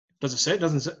Does it say? It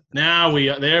doesn't say. Now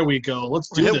there we go. Let's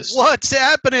do this. What's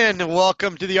happening?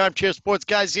 Welcome to the Armchair Sports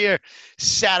Guys here.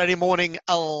 Saturday morning,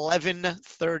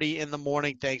 11:30 in the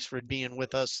morning. Thanks for being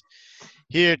with us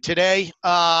here today.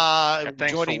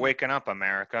 Thanks for waking up,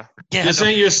 America. This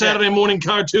ain't your Saturday morning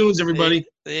cartoons, everybody.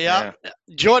 Yeah.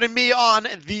 Joining me on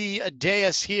the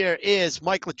dais here is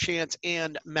Mike LaChance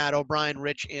and Matt O'Brien.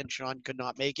 Rich and Sean could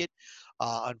not make it,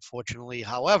 unfortunately.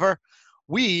 However,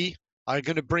 we are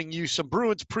going to bring you some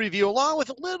Bruins preview along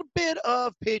with a little bit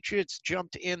of Patriots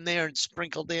jumped in there and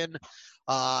sprinkled in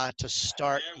to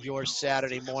start your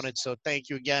Saturday morning. So thank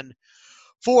you again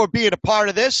for being a part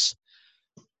of this.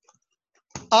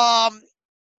 I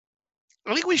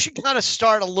think we should kind of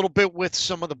start a little bit with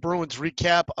some of the Bruins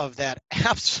recap of that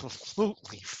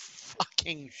absolutely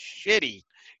fucking shitty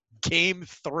Game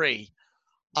 3.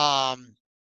 I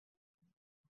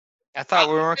thought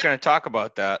we weren't going to talk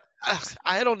about that.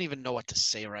 I don't even know what to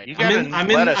say right now. I'm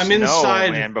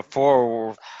inside, man, before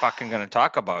we're fucking going to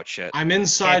talk about shit. I'm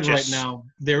inside right now.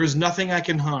 There is nothing I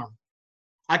can harm.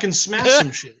 I can smash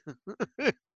some shit.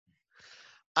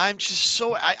 I'm just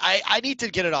so I need to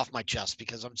get it off my chest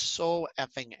because I'm so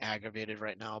effing aggravated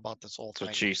right now about this whole thing.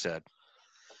 That's what she said.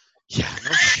 Yeah,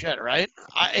 no shit, right?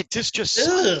 It just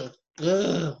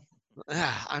Ugh.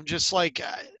 I'm just like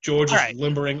George is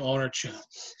limbering on her chin.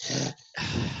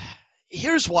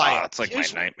 Here's why. It's like my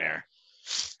nightmare.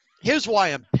 Here's why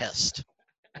I'm pissed.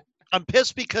 I'm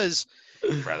pissed because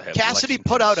Cassidy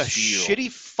put out a shitty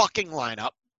fucking lineup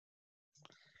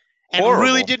and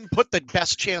really didn't put the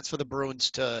best chance for the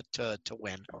Bruins to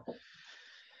win.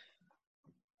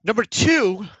 Number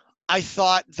two, I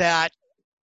thought that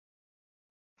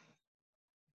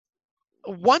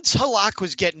once Halak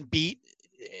was getting beat,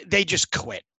 they just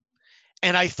quit.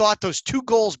 And I thought those two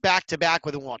goals back-to-back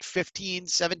within, 15,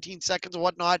 17 seconds or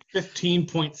whatnot?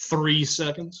 15.3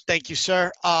 seconds. Thank you,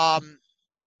 sir. That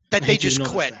they just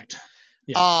quit.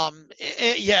 Yeah.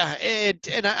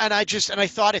 And I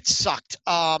thought it sucked.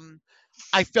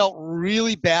 I felt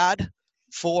really bad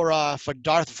for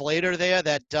Darth Vader there,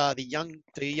 that the young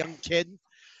kid.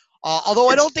 Although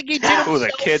I don't think he did. Who,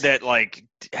 the kid that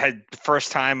had the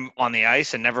first time on the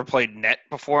ice and never played net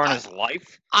before in his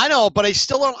life? I know, but I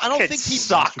still don't. I don't think he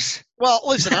sucks. Well,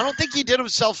 listen, I don't think he did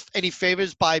himself any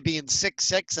favors by being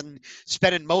 6'6" and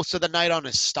spending most of the night on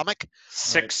his stomach.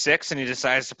 6'6", and he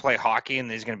decides to play hockey,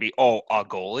 and he's going to be a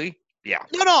goalie. Yeah.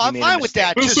 No, I'm fine with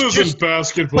that. This isn't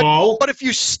basketball. But if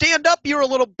you stand up, you're a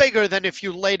little bigger than if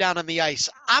you lay down on the ice.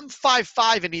 I'm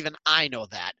 5'5", and even I know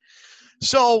that.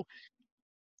 So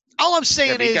all I'm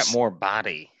saying is, you got more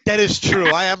body. That is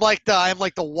true. I am like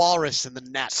the walrus in the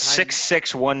net.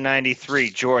 6'6", 193.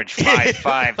 George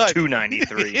 5'5",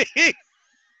 293.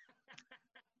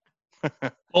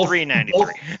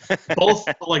 393. Both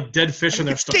like dead fish in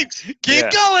their stomachs.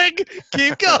 Keep going.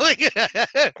 Keep going.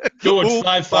 George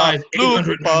 5'5",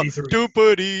 893.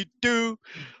 Doopity-doo.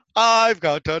 I've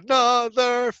got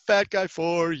another fat guy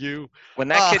for you. When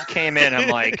that kid came in, I'm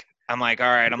like, all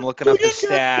right, I'm looking up the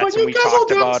stats, and we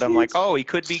talked about him. Like, he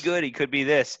could be good. He could be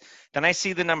this. Then I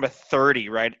see the number 30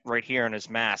 right here on his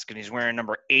mask, and he's wearing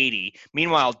number 80.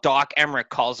 Meanwhile, Doc Emmerich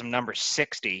calls him number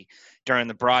 60 during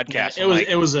the broadcast. Yeah,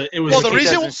 it was. Well, the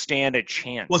reason doesn't stand a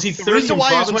chance. Was he 30 in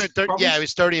Providence? Yeah, he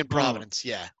was 30 in Providence.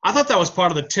 Yeah. I thought that was part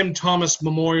of the Tim Thomas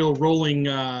Memorial rolling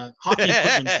hockey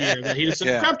equipment here. That he just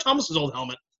said, grab Thomas's old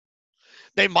helmet.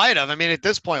 They might have. I mean, at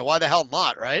this point, why the hell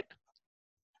not, right?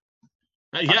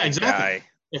 Yeah, exactly.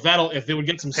 If they would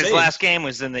get some saves. His last game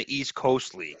was in the East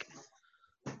Coast League.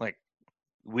 Like,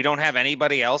 we don't have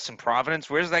anybody else in Providence.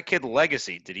 Where's that kid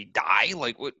legacy? Did he die?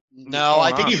 Like, what? No,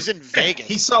 I think he's in Vegas.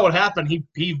 He saw what happened.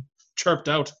 He chirped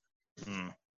out.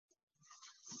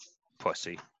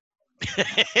 Pussy.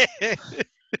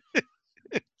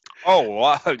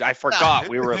 I forgot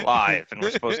we were live and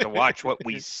we're supposed to watch what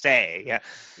we say. Yeah,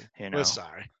 We're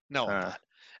sorry. No.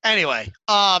 Anyway,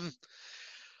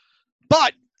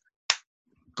 but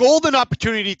golden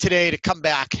opportunity today to come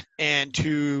back and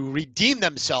to redeem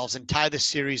themselves and tie the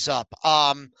series up.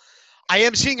 I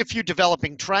am seeing a few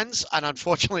developing trends, and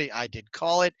unfortunately, I did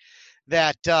call it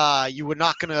that you were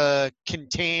not going to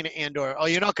contain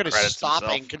you're not going to stop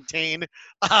and contain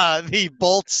the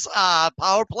Bolts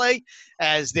power play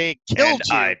as they killed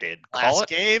you last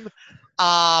game.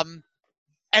 And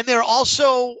they're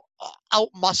also out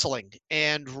muscling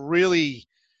and really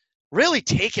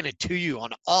taking it to you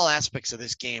on all aspects of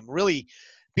this game, really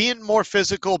being more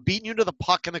physical, beating you to the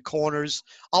puck in the corners,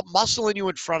 out muscling you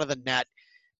in front of the net.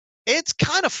 It's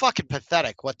kind of fucking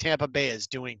pathetic what Tampa Bay is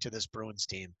doing to this Bruins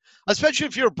team, especially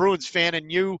if you're a Bruins fan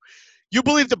and you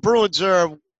believe the Bruins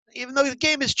are even though the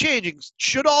game is changing,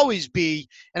 should always be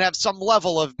and have some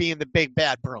level of being the big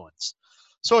bad Bruins.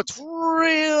 So it's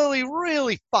really,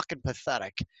 really fucking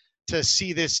pathetic to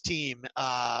see this team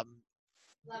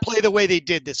play the way they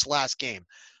did this last game.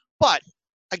 But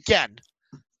again,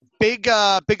 big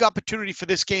opportunity for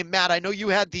this game, Matt. I know you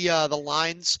had the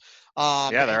lines.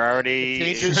 Yeah, they're already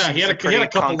changes. He had a couple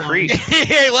concrete.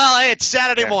 Well, hey, it's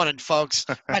Saturday morning, folks.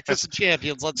 Breakfast of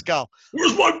Champions. Let's go.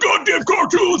 Where's my goddamn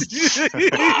cartoons?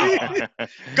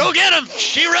 Go get him,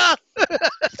 Shira.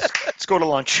 Let's go to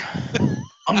lunch.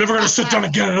 I'm never gonna sit down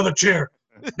again in another chair.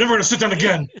 Never gonna sit down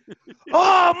again.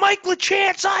 Oh, Mike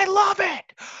LeChance, I love it.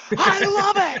 I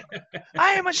love it.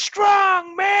 I am a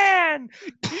strong man.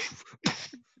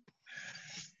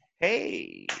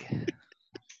 Hey.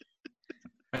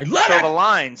 I love So it. the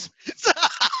lines.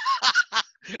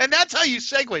 And that's how you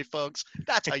segue, folks.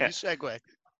 That's how you segue.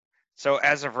 So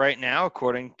as of right now,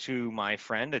 according to my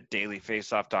friend at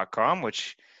dailyfaceoff.com,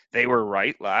 which they were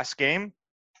right last game,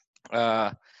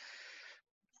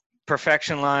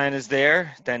 perfection line is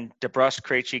there, then DeBrusque,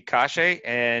 Krejci, Kashe,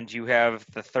 and you have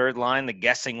the third line, the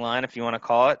guessing line, if you want to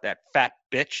call it, that fat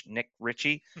bitch, Nick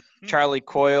Ritchie, Charlie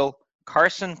Coyle,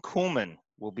 Carson Kuhlman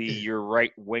will be your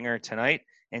right winger tonight.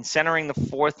 And centering the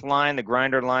fourth line, the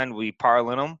grinder line, will be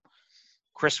Parlinum,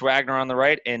 Chris Wagner on the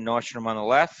right, and Nordstrom on the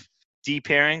left. D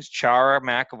pairings, Chara,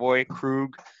 McAvoy,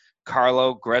 Krug,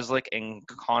 Carlo, Grzelcyk, and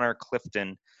Connor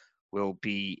Clifton will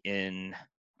be in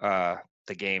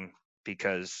the game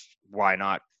because why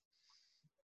not?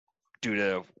 Due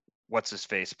to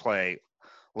what's-his-face play,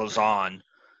 Lausanne,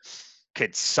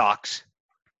 kid sucks.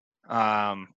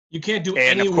 You can't do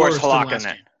And any of course, worse than Halak last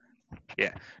in game.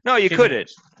 Yeah. No, you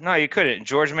couldn't. No, you couldn't. And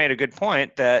George made a good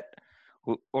point that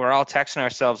we're all texting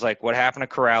ourselves like, what happened to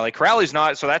Corrali? Corrali's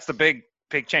not, so that's the big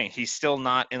change. He's still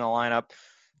not in the lineup.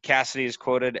 Cassidy is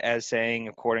quoted as saying,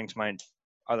 according to my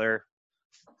other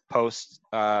posts,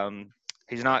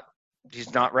 he's not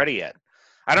ready yet.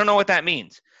 I don't know what that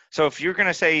means. So if you're going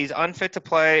to say he's unfit to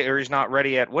play or he's not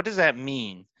ready yet, what does that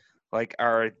mean? Like,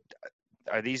 are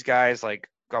these guys like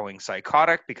going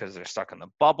psychotic because they're stuck in the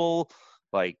bubble?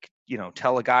 Like,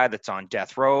 tell a guy that's on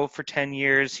death row for 10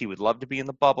 years he would love to be in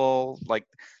the bubble. Like,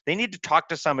 they need to talk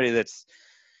to somebody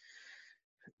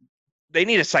they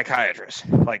need a psychiatrist,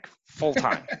 like, full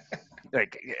time.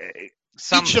 Like,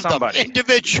 somebody.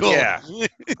 Individual. Yeah.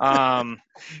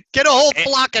 Get a whole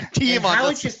flock of team And on how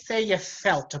this. would you say you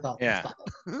felt about Yeah.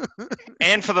 the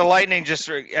And for the Lightning,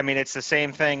 it's the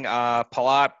same thing.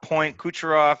 Palat, Point,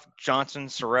 Kucherov, Johnson,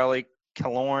 Sorelli,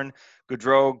 Killorn,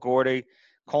 Gaudreau, Gordy,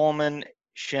 Coleman,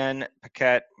 Shen,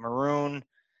 Paquette, Maroon,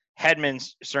 Hedman,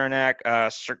 Cernak,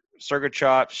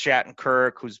 Sergachev,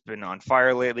 Shattenkirk, who's been on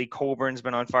fire lately. Colburn's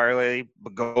been on fire lately.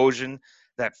 Bogosian,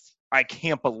 that I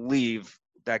can't believe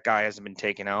that guy hasn't been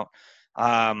taken out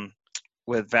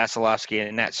with Vasilevsky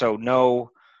and that. So no,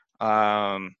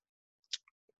 God,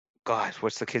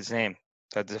 what's the kid's name?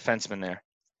 The defenseman there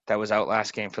that was out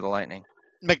last game for the Lightning.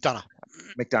 McDonough,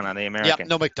 the American. Yep,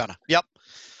 no McDonough. Yep.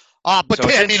 But So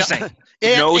it's interesting.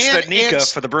 No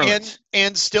Stadnicka for the Bruins.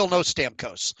 And still no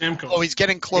Stamkos. Stamkos. Oh, he's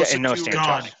getting closer and no to Stamkos.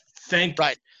 God. Thank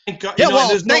God. Yeah,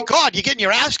 thank God you're getting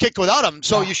your ass kicked without him.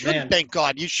 So Oh, you shouldn't man. thank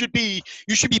God. You should be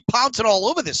pouncing all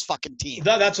over this fucking team.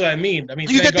 That's what I mean. I mean,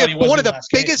 You thank get God he wasn't one of the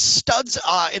last game. biggest studs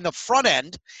in the front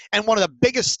end and one of the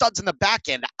biggest studs in the back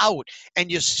end out,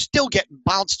 and you're still getting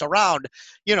bounced around,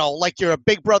 like you're a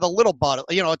big brother, little brother.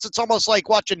 It's almost like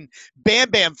watching Bam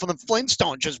Bam from the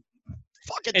Flintstones just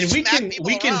fucking And we smack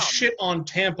people can around. shit on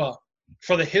Tampa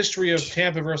for the history of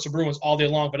Tampa versus Bruins all day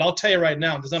long, but I'll tell you right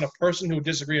now, there's not a person who would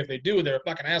disagree. If they do, they're a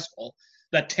fucking asshole.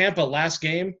 That Tampa last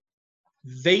game,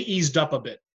 they eased up a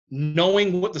bit.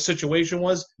 Knowing what the situation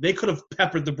was, they could have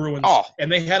peppered the Bruins. Oh,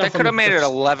 and they had They could have made it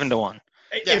 11-1.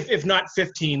 If not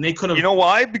 15. They could have. You know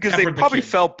why? Because they peppered the probably kid.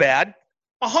 felt bad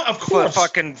Of for course.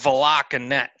 fucking Vlach and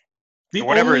net. The or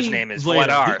whatever his only- name is, Vladar,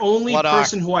 Vladar. The only Vladar.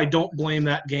 person who I don't blame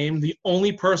that game, the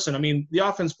only person, I mean, the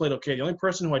offense played okay. The only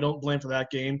person who I don't blame for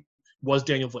that game was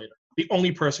Daniel Vladar. The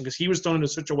only person, because he was thrown into a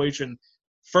situation.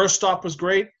 First stop was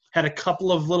great. Had a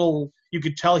couple of little, you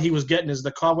could tell he was getting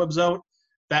the cobwebs out.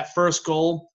 That first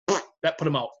goal, that put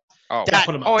him out. Oh, That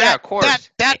put him out. oh yeah, of course.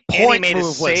 That And he point made a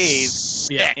move was save,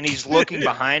 sick. Yeah. and he's looking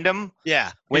behind him.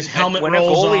 Yeah. His helmet when a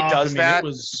rolls goalie off. does I mean, that, it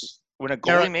was, when a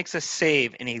Garrett- goalie makes a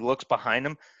save and he looks behind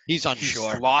him, He's he's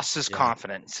unsure. lost his Yeah.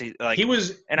 confidence. He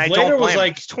was. and I Vladar don't was blame him.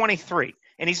 like, He's 23,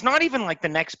 and he's not even like the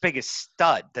next biggest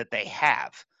stud that they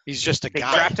have. He's just a They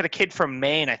guy. drafted a kid from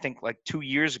Maine, I think, like 2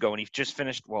 years ago, and he's just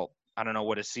finished. Well, I don't know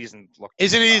what his season looked.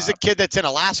 Isn't he the kid that's in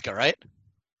Alaska, right?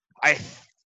 I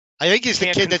I think he's the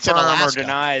Can't kid that's in confirm Alaska. or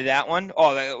deny that one.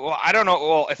 Oh, well, I don't know.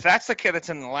 Well, if that's the kid that's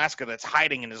in Alaska that's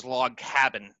hiding in his log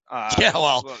cabin, Yeah,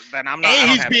 well, then I'm not. I A, don't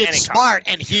he's have being any smart, confidence.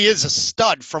 and he is a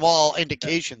stud from all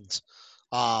indications.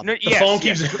 No, The yes, phone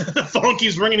yes. keeps the phone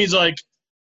keeps ringing. He's like,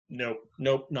 nope,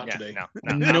 not Yeah, today. no,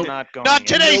 Nope. I'm not going. Not in.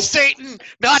 today, Nope. Satan.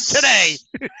 Not today.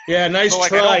 Yeah, nice So, like,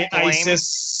 try, I don't blame-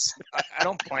 ISIS. I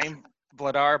don't blame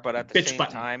Vladar, but at the Bitch same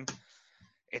button. time,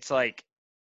 it's like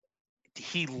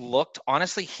he looked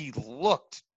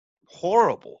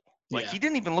horrible. Like Yeah. he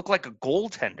didn't even look like a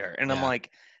goaltender. And I'm Yeah. like,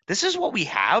 this is what we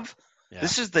have? Yeah.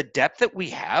 This is the depth that we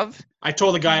have? I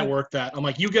told the guy at work that. I'm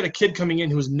like, you get a kid coming in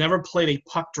who's never played a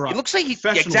puck drop. It looks like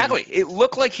professionally. exactly. It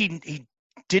looked like he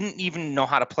didn't even know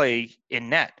how to play in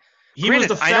net. He Granted,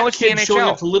 was the I know fat it's the kid showing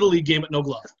NHL. up to Little League game at no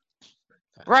glove.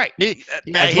 Right. Like,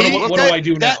 what do I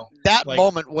do now? That Like-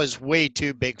 moment was way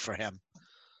too big for him.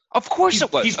 Of course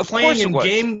it was. He's Of playing course it in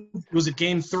was.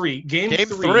 game three? Game Game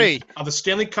three three. of the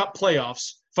Stanley Cup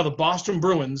playoffs for the Boston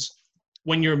Bruins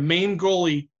when your main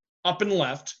goalie up and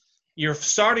left, your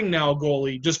starting now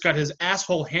goalie just got his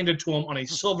asshole handed to him on a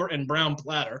silver and brown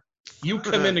platter. You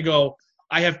come in to go,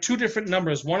 I have two different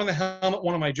numbers, one on the helmet,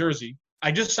 one on my jersey.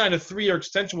 I just signed a 3-year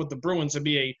extension with the Bruins to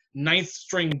be a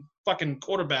ninth-string fucking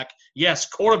quarterback. Yes,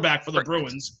 quarterback for the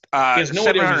Bruins. He has no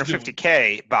idea what he's doing.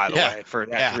 $750K, by the Yeah. way, for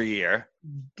that Yeah. 3-year.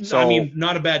 So, I mean,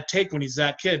 not a bad take when he's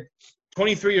that kid.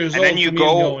 23 years And old. then you coming in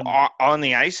go going, on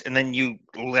the ice, and then you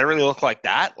literally look like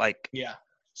that. Like, yeah.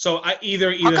 So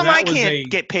either how come that I was can't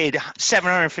get paid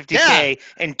 $750K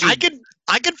and do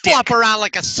I could flop around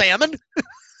like a salmon.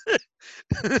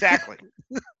 exactly?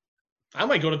 I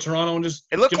might go to Toronto and just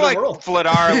It looked give it like a whirl.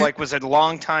 Vladar was a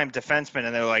long-time defenseman,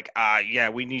 and they're like, yeah,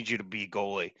 we need you to be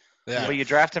goalie. Yeah. But you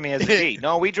drafted me as a D.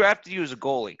 No, we drafted you as a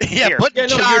goalie. Yeah, Here, put Yeah,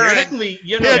 no, Chara you're in. technically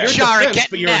you're Chara, defense, get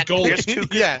but you're a net. goalie. here's two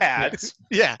good Yeah. pads.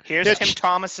 Yeah. Here's Yeah. Tim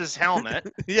Thomas's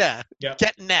helmet. Yeah. Yeah.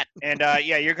 Get net. And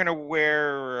yeah, you're gonna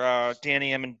wear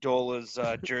Danny Amendola's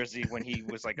jersey when he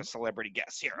was like a celebrity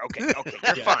guest. Here, okay,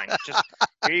 you're Yeah. fine. Just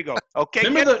here you go. Okay,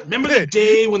 Remember the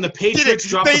day when the Patriots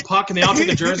dropped they- the puck and they all took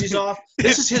the jerseys off?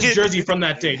 This is his jersey from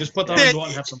that day. Just put that on and go out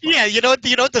and have some fun. Yeah, you know what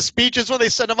the speech is when they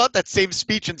send him out? That same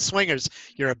speech in Swingers.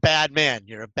 You're a bad man.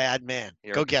 You're a bad man.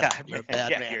 You're Go a get bad him. You're a man.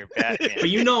 bad Yeah, man. you're a bad man. But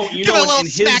you know, Give him a little in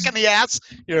smack his in the ass.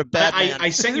 You're a bad man. I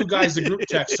sent you guys the group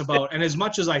text about, and as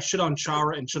much as I shit on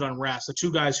Chara and shit on Rass, the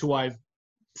two guys who I've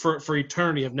for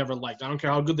eternity have never liked. I don't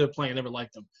care how good they're playing, I never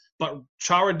liked them. But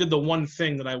Chara did the one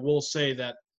thing that I will say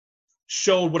that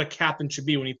showed what a captain should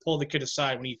be when he pulled the kid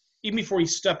aside, even before he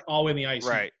stepped all the way in the ice.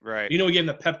 Right. You know, he gave him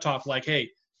the pep talk like, hey,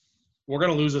 we're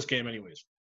gonna lose this game anyways.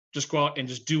 Just go out and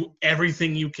just do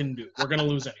everything you can do. We're gonna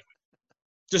lose anyway.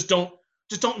 Just don't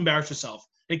embarrass yourself.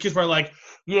 And kids were like,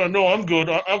 yeah, no, I'm good.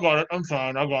 I got it. I'm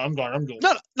fine. I'm good.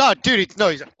 No, dude. No,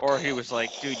 he's. Or he was like,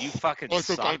 dude, you fucking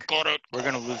suck. got it. We're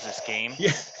gonna lose this game.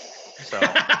 Yeah. So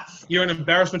You're an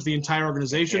embarrassment to the entire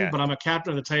organization, Yeah. but I'm a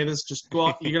captain to tell you this. Just go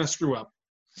out. You're going to screw up.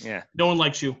 yeah. No one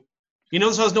likes you. You know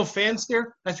there's no fans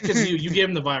here? That's because of you. You gave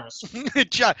him the virus.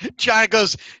 Chara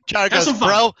goes, some fun.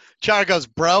 bro. Chara goes,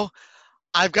 bro.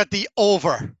 I've got the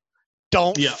over.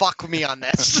 Don't Yeah. fuck with me on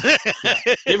this.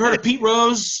 You ever heard of Pete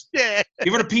Rose? Yeah. You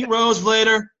ever heard of Pete Rose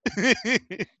later?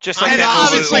 Just I like know,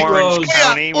 that movie obviously, Orange Rose.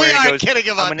 County We where he aren't goes, kidding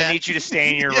I'm about gonna that. need you to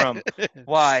stay in your Yeah. room.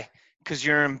 Why? Because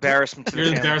you're an embarrassment to the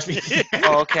You're an family. embarrassment.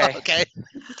 Oh, okay. Okay.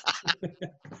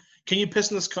 Can you piss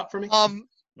in this cup for me?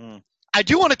 I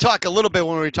do want to talk a little bit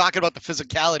when we were talking about the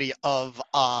physicality of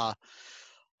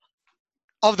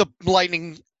the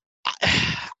Lightning.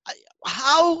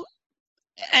 How,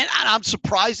 and I'm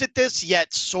surprised at this,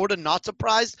 yet sort of not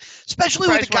surprised, especially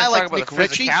with a guy like Nick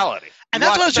Ritchie. And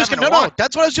that's what I was just gonna. No,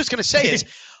 that's what I was just gonna say is,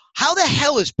 how the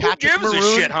hell is Patrick Who gives a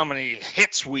Maroon? shit how many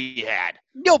hits we had?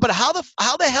 No, but how the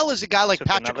hell is a guy like Took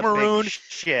Patrick another big Maroon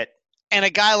shit. and a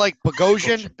guy like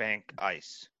Bogosian Bank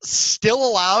ice. still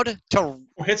allowed to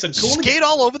Hits a skate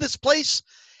all over this place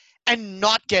and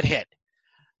not get hit?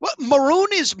 Well, Maroon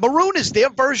is their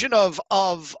version of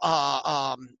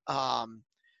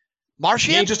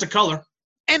Marchand, He ain't just a color.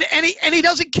 and he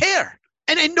doesn't care,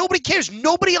 and nobody cares.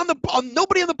 Nobody on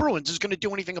the Bruins is going to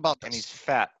do anything about And he's this.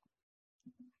 fat.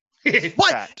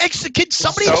 What? fat. Can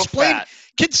somebody So explain? fat.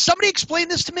 Can somebody explain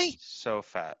this to me? So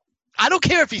fat. I don't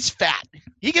care if he's fat.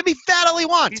 He can be fat all he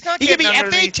wants. He's not He can be getting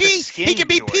underneath the FAT. skin, He can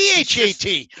be George. He's just-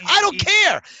 PHAT. I don't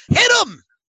care. Hit him.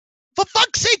 For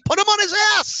fuck's sake, put him on his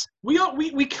ass.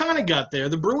 We kind of got there.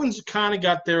 The Bruins kind of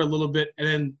got there a little bit, and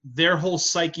then their whole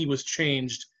psyche was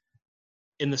changed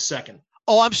in the second.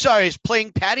 Oh, I'm sorry. Is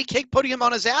playing patty cake putting him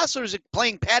on his ass, or is it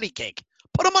playing patty cake?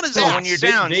 Put him on his So ass. when you're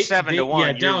down 7-1,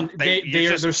 yeah, down. you're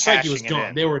Their just psyche was cashing it gone.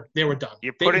 in. They were done.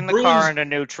 You're They- putting the Bruins- car into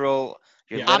neutral.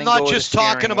 Yeah. I'm not just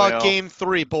talking steering about wheel, Game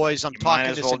 3, boys. I'm you might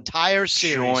talking as this well entire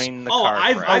series. join the Oh, car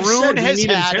I've crash. said Arun we has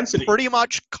need had intensity. pretty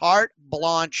much carte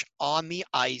blanche on the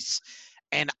ice,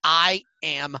 and I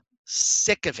am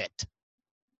sick of it.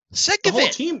 Sick The of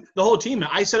whole it. team.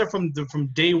 I said it from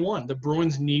day one. The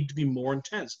Bruins need to be more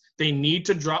intense. They need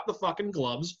to drop the fucking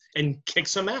gloves and kick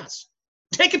some ass.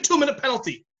 Take a 2-minute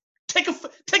penalty. Take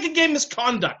a game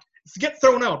misconduct. Get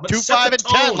thrown out. But 2, set 5, the and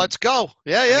 10. tone. Let's go.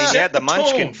 Yeah, I yeah. mean, you Set had the the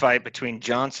Munchkin tone. fight between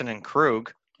Johnson and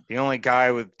Krug. The only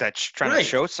guy that's trying to Right.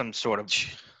 show some sort of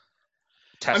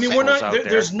I mean, testicles out there.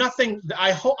 There's nothing.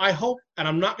 I hope, and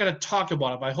I'm not going to talk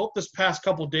about it. But I hope this past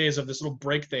couple of days of this little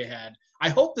break they had. I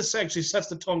hope this actually sets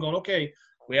the tone. Going, okay,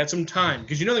 we had some time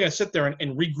because they're going to sit there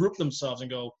and regroup themselves and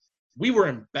go, we were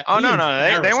in. Oh no,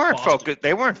 they weren't Boston. focused.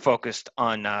 They weren't focused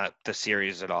on the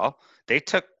series at all. They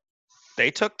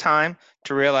took time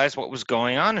to realize what was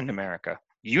going on in America.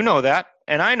 You know that,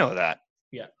 and I know that.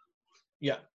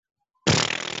 Yeah.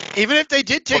 Even if they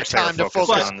did take time to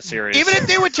focus on the series, even if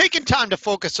they were taking time to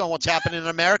focus on what's happening in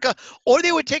America, or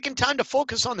they were taking time to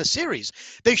focus on the series,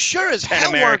 they sure as 10 hell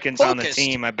Americans weren't on the focused.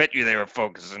 team. I bet you they were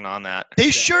focusing on that.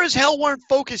 They sure as hell weren't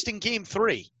focused in Game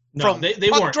 3. No, From they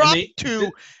puck weren't. drop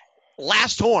to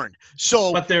last horn.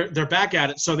 So, but they're back at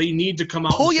it. So they need to come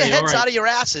out. Pull and your say, heads all right, out of your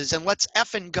asses and let's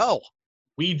effing go.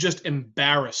 We just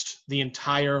embarrassed the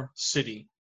entire city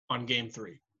on Game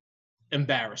 3.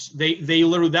 Embarrassed. They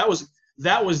literally that was.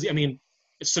 I mean,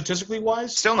 statistically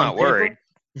wise, still not worried.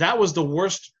 That was the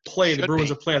worst play the Bruins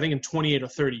have played, I think, in 28 or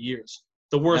 30 years.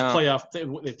 The worst playoff they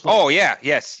played. Oh yeah,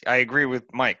 yes, I agree with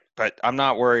Mike, but I'm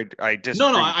not worried. I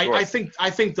disagree. No, I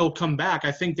think they'll come back.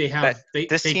 I think they have.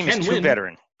 This team is too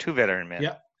veteran, man.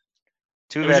 Yeah,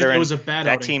 too veteran. It was a bad.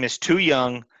 That outing. team is too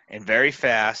young and very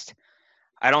fast.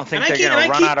 I don't think they're going to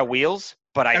run out of wheels.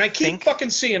 But I keep fucking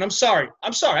seeing. I'm sorry.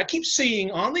 I keep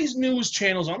seeing on these news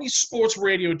channels, on these sports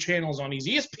radio channels, on these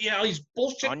ESPN, all these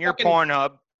bullshit. On your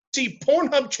Pornhub. See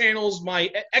Pornhub channels,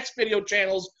 my X video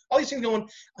channels, all these things going.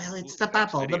 Well, it's the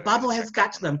bubble. The bubble has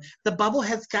got to them. The bubble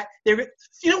has got. You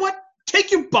know what? Take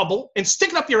your bubble and stick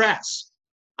it up your ass.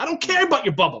 I don't care about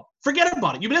your bubble. Forget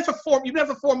about it. You've been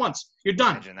there for 4 months. You're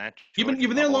done. Imagine that. You've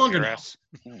been there longer now.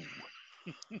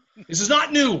 This is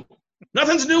not new.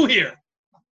 Nothing's new here.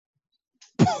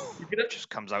 It just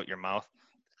comes out your mouth.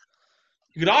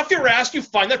 You get off your ass, you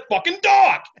find that fucking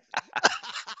dog.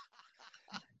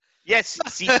 Yes,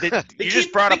 see, you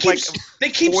just brought up they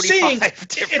keep saying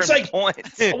it's like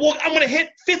points. Well, I'm going to hit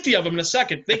 50 of them in a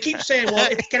second. They keep saying,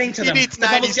 well, it's getting to them. He needs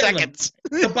 90 seconds.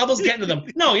 The bubble's getting to them.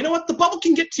 No, you know what? The bubble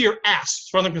can get to your ass, as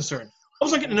far as I'm concerned. The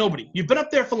bubble's not getting to nobody. You've been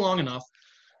up there for long enough.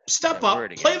 Step up,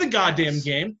 play the goddamn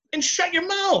game, and shut your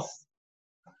mouth.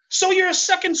 So you're a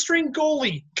second-string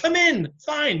goalie. Come in.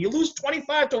 Fine. You lose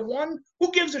 25-1.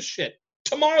 Who gives a shit?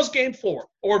 Tomorrow's Game 4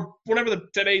 or whatever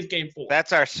today's Game 4.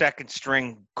 That's our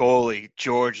second-string goalie.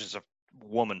 George is a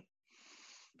woman.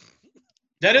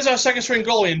 That is our second-string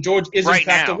goalie, and George is, in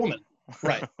fact, a woman.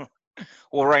 Right.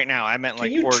 Well, right now, I meant like.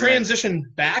 Can you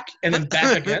transition back and then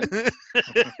back again?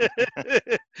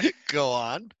 Go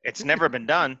on. It's never been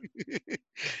done. It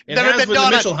has been in the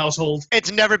Mitchell household.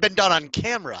 It's never been done on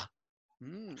camera.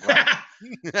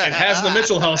 It has in the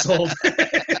Mitchell household.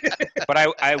 But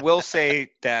I will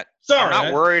say that I'm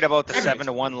not worried about the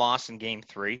 7-1 loss in Game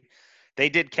 3. They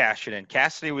did cash it in.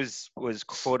 Cassidy was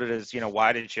quoted as,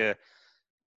 why did you,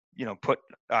 put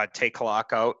take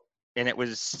Halak out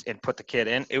and put the kid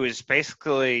in. It was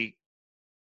basically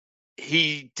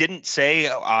he didn't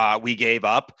say we gave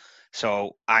up,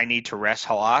 so I need to rest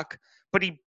Halak, but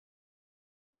he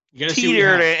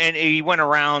teetered and he went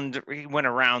around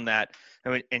that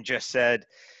and just said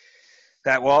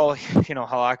that,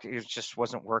 Halak, it just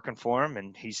wasn't working for him,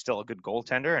 and he's still a good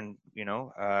goaltender, and,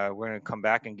 we're going to come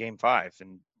back in Game 5,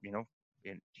 and,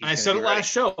 I said it last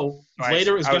show,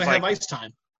 Later is going to have ice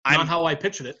time. Not how I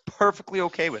pictured it. Perfectly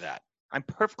okay with that. I'm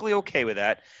perfectly okay with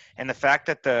that. And the fact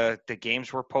that the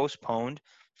games were postponed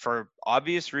for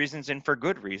obvious reasons and for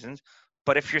good reasons.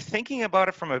 But if you're thinking about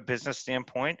it from a business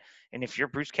standpoint, and if you're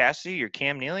Bruce Cassidy, you're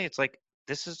Cam Neely, it's like,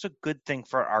 this is a good thing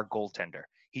for our goaltender.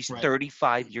 He's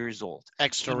 35 years old.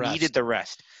 Extra he rest. Needed the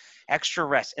rest. Extra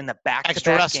rest in the back-to-back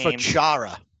Extra rest game. for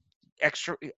Chara.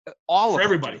 Extra, for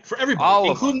everybody,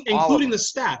 including the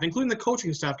staff, including the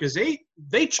coaching staff, because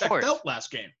they checked out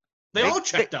last game. They all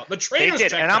checked out. The trainers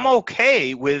checked out. And I'm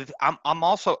okay with. I'm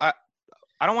also. I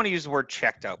don't want to use the word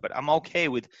checked out, but I'm okay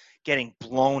with getting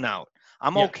blown out.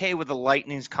 I'm okay with the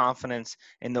Lightning's confidence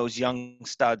in those young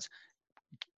studs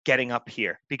getting up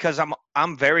here because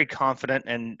I'm very confident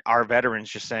in our veterans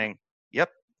just saying,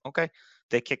 "Yep, okay."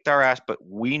 They kicked our ass, but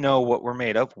we know what we're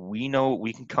made of. We know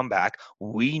we can come back.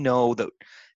 We know that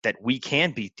that we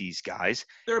can beat these guys,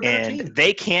 They're a better and team.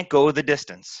 they can't go the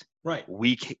distance. Right.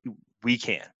 We can.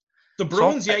 The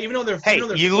Bruins, So, even though they're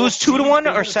you lose 2-1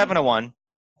 or 7-1.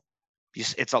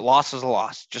 It's a loss is a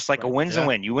loss. Just like a win's a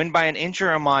win. You win by an inch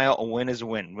or a mile. A win is a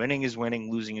win. Winning is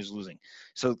winning. Losing is losing.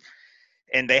 So,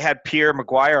 and they had Pierre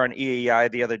Maguire on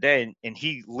EAI the other day, and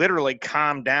he literally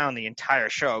calmed down the entire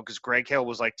show because Greg Hill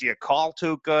was like, "Do you call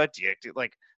Tuca? Do you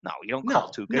like?" No, you don't call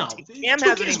Tuca. No, Cam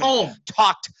hasn't even home.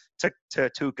 talked to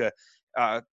Tuca,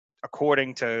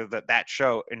 according to that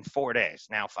show, in 4 days.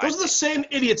 Now 5 Those are the same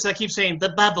idiots that keep saying the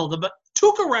bubble.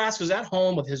 Tuukka Rask is at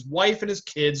home with his wife and his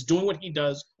kids, doing what he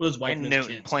does with his wife and his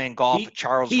Newton kids. playing golf at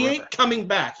Charles He River. ain't coming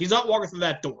back. He's not walking through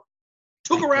that door.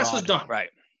 Tuukka Rask is done. Right.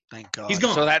 Thank God. He's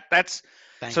gone. So that's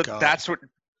Thank so God. that's what.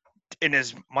 In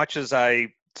as much as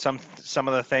some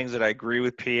of the things that I agree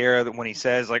with Pierre, that when he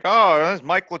says like, "Oh, there's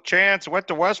Mike LaChance went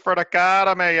to Westford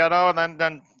Academy, and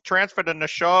then transferred to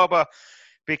Neshoba,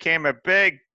 became a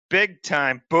big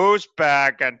time booze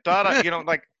bag, and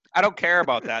like I don't care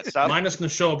about that stuff." Minus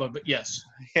Neshoba, but yes.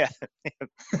 Yeah.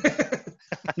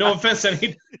 No offense to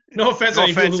any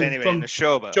anyway, from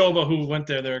Neshoba. Neshoba who went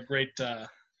there. They're a great,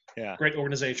 great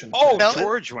organization. Oh,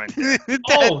 George went there.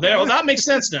 That makes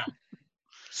sense now.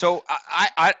 So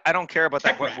I don't care about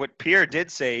that. What Pierre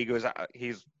did say, he goes,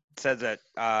 he said that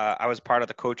I was part of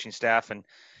the coaching staff in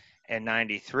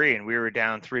 '93, and we were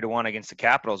down 3-1 against the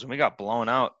Capitals, and we got blown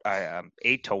out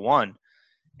 8-1,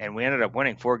 and we ended up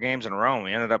winning 4 games in a row. And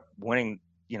we ended up winning,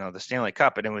 the Stanley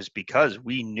Cup, and it was because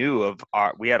we knew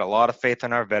we had a lot of faith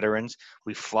in our veterans.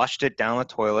 We flushed it down the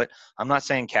toilet. I'm not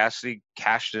saying Cassidy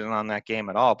cashed in on that game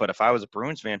at all, but if I was a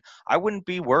Bruins fan, I wouldn't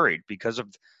be worried because of.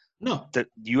 No. That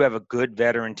you have a good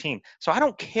veteran team. So I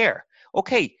don't care.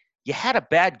 Okay, you had a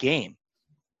bad game.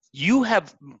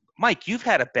 Mike, you've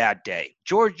had a bad day.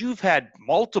 George, you've had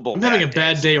multiple I'm having a days.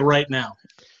 bad day right now.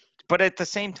 But at the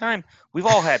same time, we've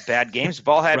all had bad games. We've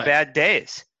all had Right. bad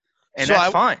days. And So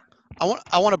that's fine.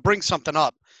 I want to bring something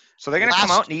up. So they're going to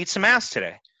come out and eat some ass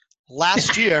today.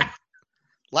 Last year.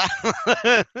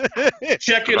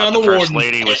 Check in on the First warden.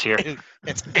 lady was here.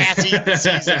 It's assy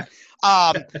season.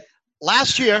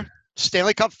 Last year,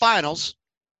 Stanley Cup Finals,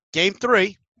 Game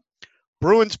 3,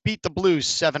 Bruins beat the Blues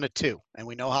 7-2, and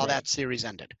we know how that series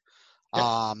ended.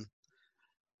 Yeah.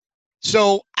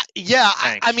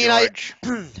 Thanks, I mean, George.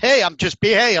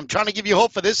 I'm trying to give you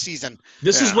hope for this season.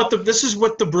 This is what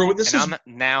the Bruins. I'm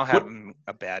now having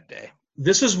a bad day.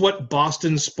 This is what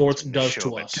Boston sports does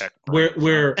to us. Tech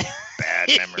We're bad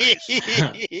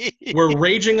memories. we're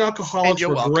raging alcoholics. you're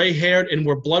We're welcome. gray-haired, and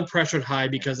we're blood pressured high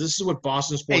because this is what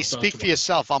Boston sports Hey, does. speak to for us.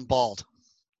 yourself. I'm bald.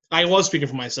 I was speaking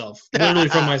for myself, literally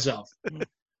for myself.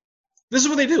 This is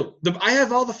what they do. I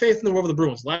have all the faith in the world with the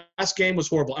Bruins. Last game was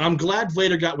horrible, and I'm glad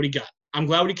Vlader got what he got. I'm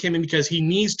glad when he came in because he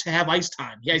needs to have ice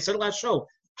time. Yeah, I said it last show.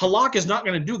 Halak is not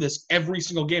going to do this every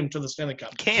single game to the Stanley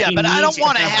Cup. Yeah, He but I don't needs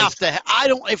want to ice have time. to. I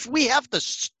don't. If we have to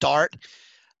start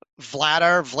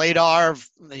Vladar, Darth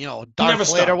never Vader,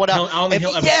 start. whatever. I don't think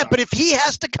he'll ever start. But if he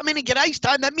has to come in and get ice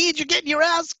time, that means you're getting your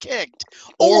ass kicked.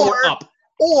 Or we're up.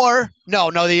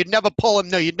 No, you'd never pull him.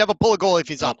 No, you'd never pull a goal if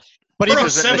he's up. But Or even no,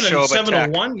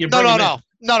 7-1. You bring him in.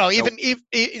 No.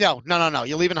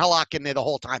 You're leaving Halak in there the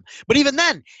whole time. But even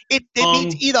then, it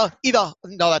means either. No,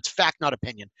 that's fact, not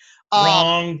opinion.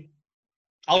 Wrong.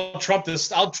 I'll trump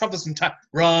this entire.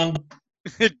 Wrong.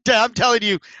 I'm telling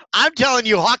you,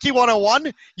 Hockey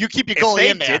 101. You keep your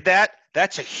goalie in If there. they did that,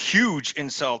 that's a huge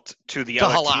insult to the To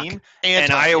other Halak. team, And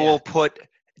and to- I will put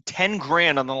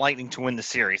 $10,000 on the Lightning to win the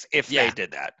series if they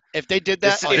did that. If they did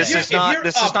that, This is not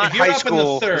if you're high up in the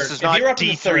school. third, This is if not you're up in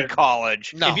the D3 third,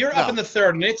 college. No, if you're up in the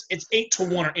third and it's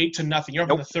 8-1 or 8-0, you're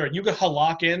up in the third. You got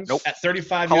Halak in at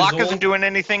 35 years Halak old. isn't doing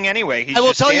anything anyway. He's I will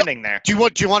just tell you- standing there. Do you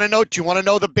want to know? Do you want to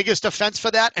know the biggest offense for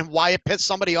that and why it pissed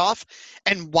somebody off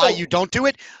and why you don't do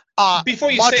it? Before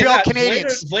you Montreal say that,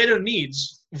 Canadiens. Vlader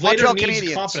needs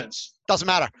Canadiens. confidence. Doesn't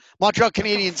matter. Montreal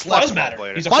Canadiens It left. does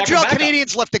matter. He's a Montreal fucking backup.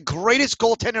 Canadiens left the greatest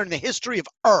goaltender in the history of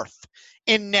Earth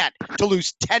in net to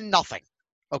lose 10-0.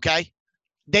 Okay,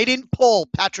 they didn't pull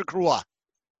Patrick Roy.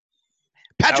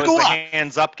 That Patrick was the Roy.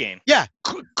 hands-up game. Yeah,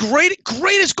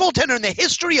 greatest goaltender in the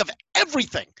history of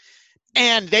everything,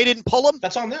 and they didn't pull him.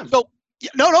 That's on them. So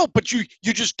no, but you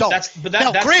just don't. That's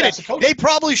Granted, that's the coach. they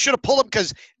probably should have pulled him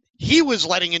because he was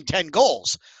letting in 10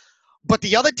 goals. But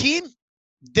the other team,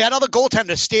 that other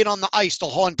goaltender stayed on the ice the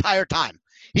whole entire time.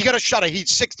 He got a shutter.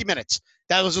 He's 60 minutes.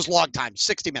 That was just log time,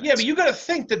 60 minutes. Yeah, but you got to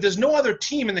think that there's no other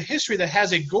team in the history that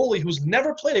has a goalie who's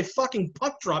never played a fucking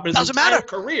puck drop in his Doesn't entire matter.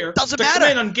 career Doesn't to matter.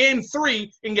 come in on game 3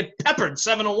 and get peppered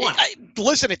 7-1.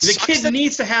 Listen, it The sucks kid that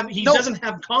needs to have. He doesn't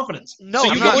have confidence. No, so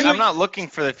I'm not looking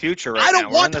for the future right now.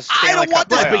 We're in the Stanley Cup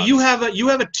Right, but playoffs. you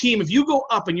have a team. If you go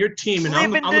up and your team, and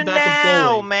I'm the Living backup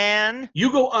now, goalie, man.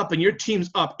 you go up and your team's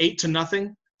up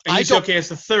 8-0, and you say, okay, it's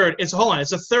the third. It's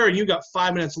the third, and you got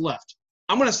 5 minutes left.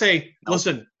 I'm gonna say,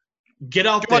 listen, get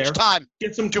out there. Too much time.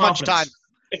 Get some Too confidence. much time.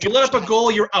 If you let up a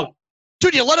goal, you're out.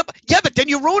 Dude, you let up. Yeah, but then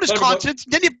you ruin his confidence.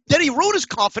 Then he ruined his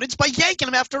confidence by yanking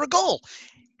him after a goal.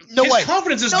 No way. His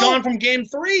confidence is gone from game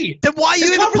 3. Then why are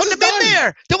you even putting him in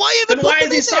there? Then why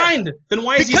is he signed? Then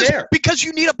why is he there? Because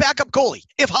you need a backup goalie.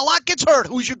 If Halak gets hurt,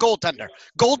 who's your goaltender?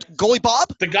 Goalie Bob?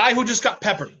 The guy who just got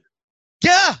peppered.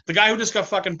 Yeah. The guy who just got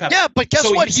fucking peppered. Yeah, but guess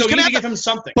what? He's gonna give him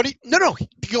something. But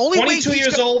the only 22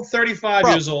 years old, 35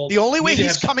 years old. The only way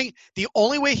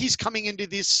he's coming into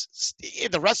this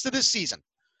the rest of this season,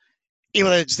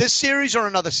 whether it's this series or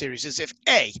another series, is if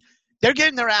A, they're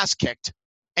getting their ass kicked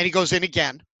and he goes in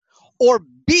again, or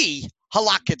B,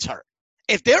 Halak gets hurt.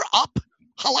 If they're up,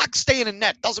 Halak's staying in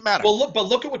net. Doesn't matter. Well,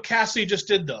 look at what Cassidy just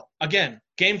did, though. Again,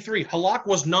 game 3, Halak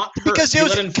was not hurt. Because it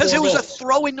was a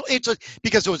throw-in.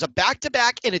 Because it was a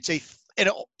back-to-back, and it's a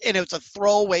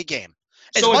throwaway game.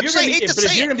 If you're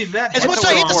going to be that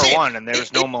headstrong, and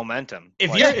there's no momentum.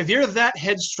 If you're that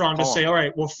headstrong to say, all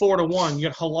right, we're 4-1, you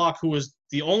got Halak, who is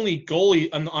the only goalie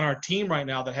on our team right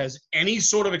now that has any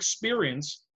sort of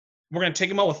experience. We're going to take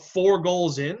him out with 4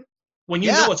 goals in. When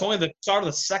you know it's only the start of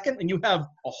the second and you have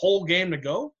a whole game to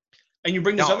go, and you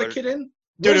bring this other kid in,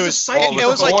 dude, it was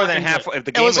more than halfway. If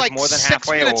the game was like more than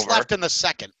halfway 6 minutes over, left in the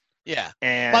second. Yeah,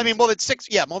 and I mean more than 6.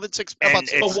 Yeah, more than 6.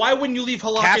 But why wouldn't you leave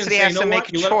Halak and say, you know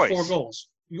what? You let up 4 goals.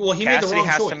 Well, he made the wrong choice.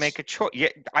 Cassidy has to make a choice. Yeah,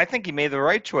 I think he made the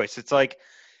right choice. It's like,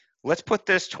 let's put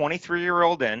this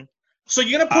 23-year-old in. So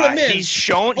you're gonna put him in. He's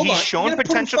shown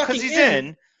potential because he's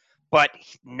in. But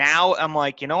now I'm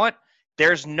like, you know what?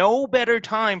 There's no better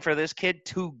time for this kid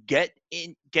to get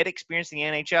experience in the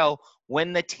NHL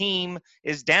when the team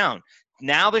is down.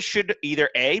 Now this should either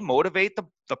A, motivate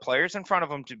the players in front of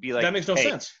him to be like, that makes no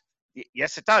sense.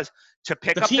 Yes, it does. To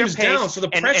pick up their pace. The team's down, so the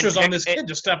pressure's on this kid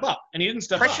to step up, and he didn't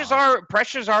step up.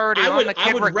 Pressure's already on the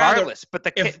kid regardless. But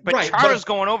Chara's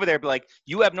going over there, be like,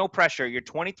 you have no pressure. You're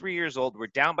 23 years old. We're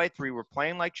down by 3. We're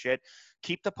playing like shit.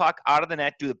 Keep the puck out of the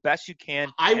net. Do the best you can.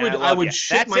 I would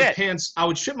shit my pants. I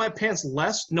would shit my pants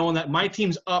less knowing that my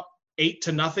team's up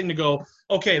 8-0 to go,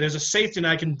 okay, there's a safety and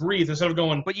I can breathe instead of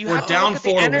going, but you we're have down 4-1.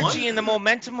 The energy and the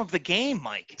momentum of the game,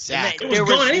 Mike. Exactly. There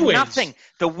was nothing.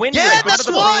 The wind was out of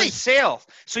the Bruins' sails.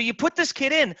 So you put this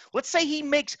kid in. Let's say he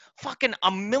makes fucking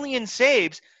 1,000,000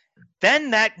 saves. Then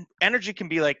that energy can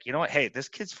be like, you know what? Hey, this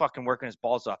kid's fucking working his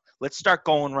balls off. Let's start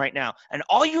going right now. And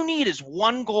all you need is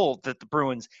 1 goal that the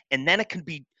Bruins, and then it can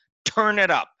be turn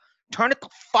it up. Turn it the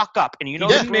fuck up. And you know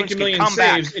the Bruins can come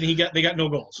back. And they got no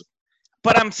goals.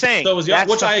 But I'm saying that's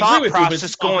the thought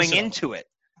process going into it.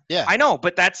 Yeah, I know,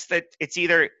 but that's that. It's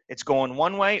either it's going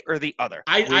one way or the other.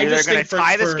 We're either going to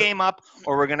tie this game up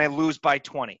or we're going to lose by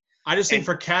 20. I just think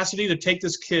for Cassidy to take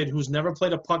this kid who's never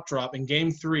played a puck drop in game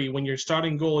 3 when you're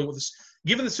starting goalie with this,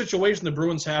 given the situation the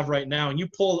Bruins have right now, and you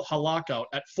pull Halak out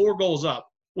at 4 goals up,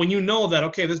 when you know that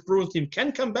okay, this Bruins team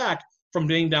can come back from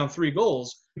being down 3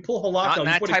 goals, you pull Halak out,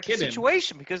 you put a kid in. Not in that type of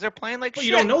situation because they're playing like shit.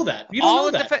 You don't know that. You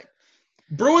don't know that.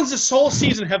 Bruins this whole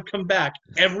season have come back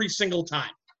every single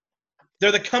time.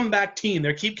 They're the comeback team.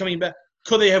 They keep coming back.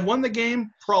 Could they have won the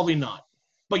game? Probably not.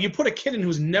 But you put a kid in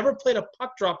who's never played a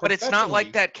puck drop. But it's not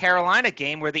like that Carolina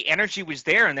game where the energy was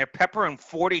there and they're peppering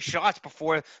 40 shots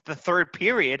before the third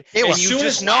period. And you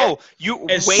just know you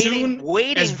waiting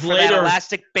for that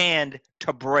elastic band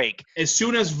to break. As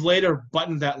soon as Vlader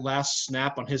buttoned that last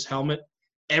snap on his helmet,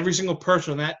 every single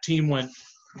person on that team went,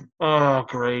 "Oh,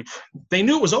 great!" They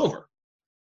knew it was over.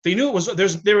 They knew it was.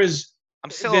 I'm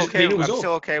still okay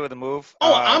with the move.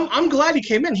 Oh, I'm glad he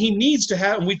came in. He needs to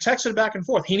have. And we texted back and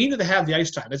forth. He needed to have the ice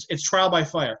time. It's trial by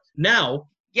fire. Now,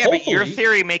 yeah, but your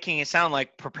theory making it sound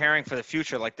like preparing for the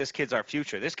future, like this kid's our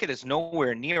future. This kid is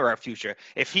nowhere near our future.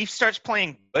 If he starts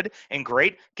playing good and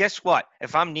great, guess what?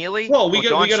 If I'm Neely,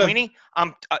 Sweeney,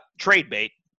 I'm trade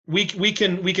bait. We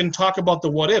can talk about the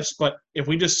what ifs, but if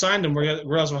we just signed him,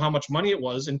 regardless of how much money it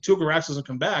was, and Tuukka Rask doesn't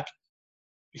come back.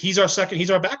 He's our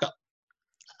backup.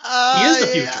 He is the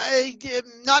future.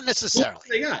 Not necessarily.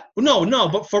 They got no,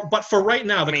 but for right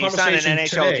now, the conversation he signed an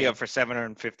NHL today, deal for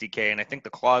 $750K, and I think the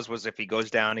clause was if he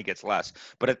goes down, he gets less.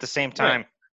 But at the same time,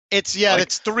 it's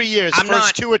 3 years. The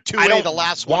first 2 are 2A. The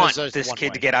last one is this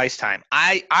kid to get ice time.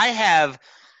 I have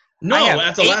No, I have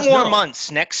at the 8 last more no.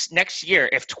 months next year.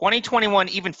 If 2021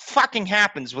 even fucking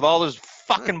happens with all this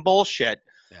fucking bullshit,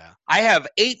 I have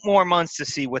 8 more months to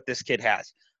see what this kid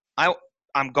has.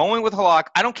 I'm going with Halak.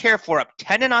 I don't care if we're up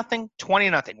 10-0,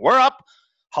 20-0. We're up.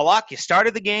 Halak, you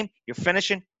started the game. You're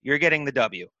finishing. You're getting the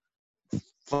W.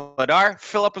 Vladar,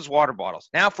 fill up his water bottles.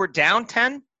 Now, if we're down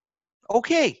 10,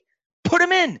 okay, put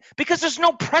him in because there's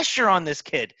no pressure on this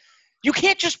kid. You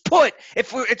can't just put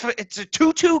it's a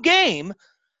 2-2 game,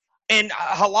 and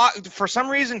Halak, for some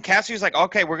reason, Cassie's like,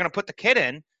 okay, we're gonna put the kid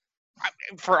in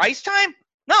for ice time.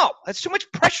 No, that's too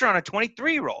much pressure on a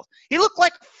 23-year-old. He looked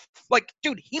like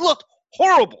dude, he looked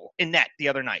horrible in net the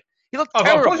other night. He looked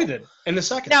terrible. Of course he did in the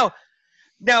second.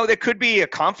 Now there could be a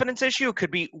confidence issue. It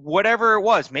could be whatever it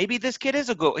was. Maybe this kid is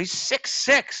a goal. He's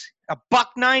 6'6",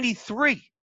 $193.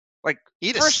 Like,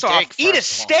 first off, eat a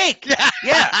steak.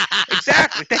 Yeah,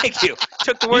 exactly. Thank you.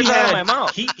 Took the words out of my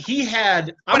mouth. He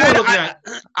had. I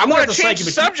want to change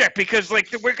the subject because we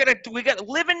got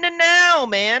live in the now,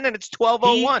 man, and it's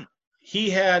 12:01.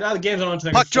 He had the game's on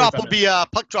to puck drop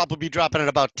will be dropping in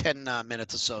about 10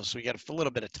 minutes or so. So we got a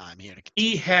little bit of time here.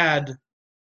 He had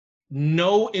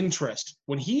no interest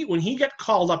when he got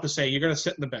called up to say you're going to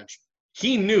sit in the bench.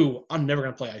 He knew I'm never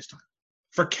going to play ice time.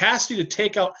 For Cassidy to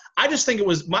take out, I just think it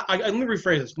was let me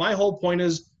rephrase this. My whole point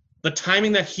is the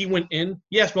timing that he went in.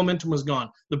 Yes, momentum was gone.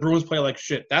 The Bruins play like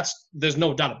shit. There's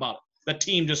no doubt about it. That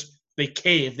team they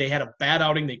caved. They had a bad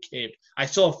outing. They caved. I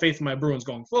still have faith in my Bruins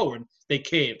going forward. They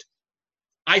caved.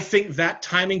 I think that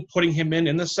timing, putting him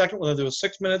in the second, whether there was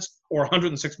 6 minutes or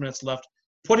 106 minutes left,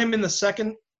 put him in the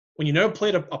second when you never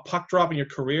played a puck drop in your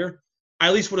career. I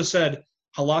at least would have said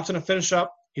Halak's going to finish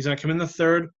up. He's going to come in the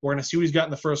third. We're going to see what he's got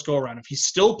in the first go-around. If he's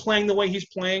still playing the way he's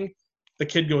playing, the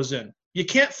kid goes in. You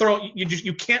can't throw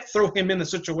him in the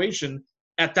situation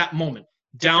at that moment.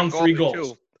 Down 3 goals.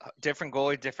 Too. Different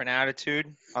goalie, different attitude.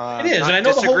 It is, and I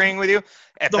know disagreeing with you.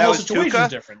 If the whole situation is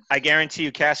different. I guarantee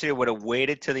you, Cassidy would have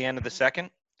waited to the end of the second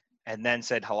and then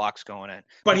said Halak's going in.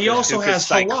 But he also has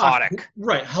psychotic. Halak,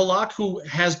 right? Halak, who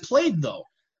has played though.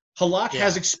 Halak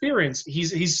has experience.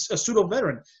 He's a pseudo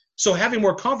veteran. So having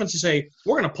more confidence to say,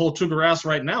 we're going to pull Tuukka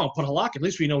right now and put Halak, at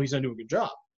least we know he's going to do a good job.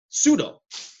 Pseudo.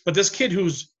 But this kid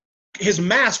his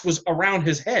mask was around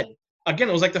his head. Again,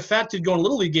 it was like the fat kid going to a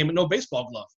Little League game with no baseball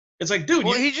glove. It's like, dude,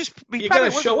 he got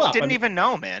to show up. Didn't even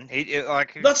know, man.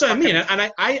 That's what I mean.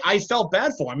 And I felt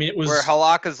bad for him. I mean, it was. Where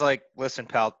Halak is like, listen,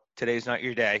 pal, today's not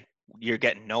your day. You're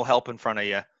getting no help in front of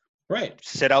you. Right.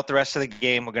 Sit out the rest of the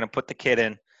game. We're going to put the kid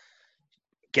in.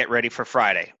 Get ready for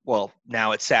Friday. Well,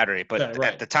 now it's Saturday, but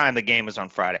at the time the game was on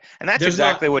Friday, and that's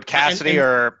exactly what Cassidy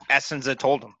or Essens had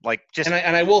told him. Like, just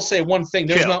and I will say one thing: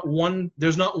 there's not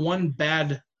one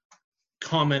bad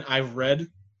comment I've read.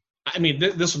 I mean,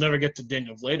 this will never get to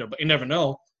Daniel Vlader, but you never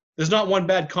know. There's not one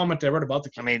bad comment I read about the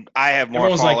kid. I mean, I have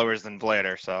more followers than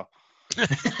Vlader, so.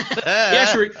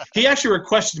 he actually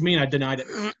requested me, and I denied it.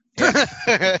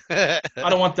 I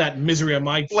don't want that misery on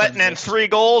my. Letting in 3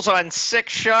 goals on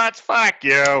 6 shots. Fuck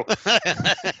you.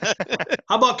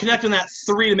 How about connecting that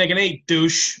 3 to make an 8,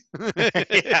 douche?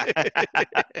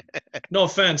 No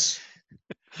offense.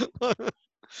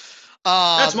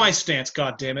 That's my stance.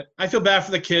 God damn it! I feel bad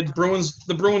for the kid.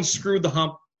 The Bruins screwed the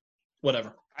hump.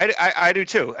 Whatever. I do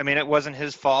too. I mean, it wasn't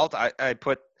his fault. I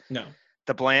put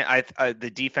the blame.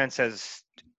 The defense has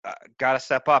got to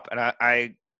step up,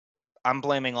 and I'm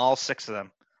blaming all 6 of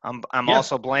them. I'm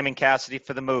also blaming Cassidy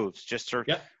for the moves, just to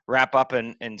wrap up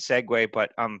and segue.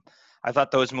 But I thought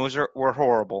those moves were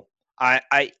horrible.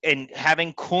 And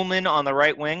having Kuhlman on the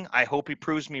right wing, I hope he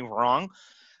proves me wrong.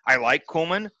 I like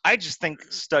Kuhlman. I just think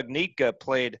Stugnica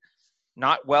played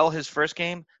not well his first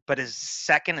game, but his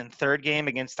second and third game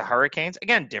against the Hurricanes,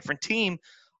 again, different team.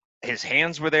 His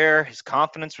hands were there. His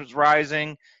confidence was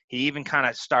rising. He even kind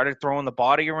of started throwing the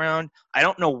body around. I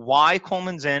don't know why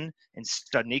Kuhlman's in and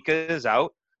Stugnica is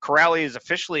out. Corrali is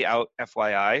officially out,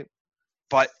 FYI.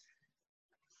 But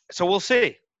so we'll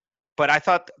see. But I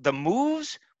thought the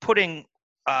moves putting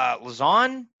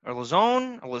Lasagna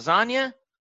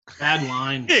bad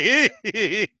line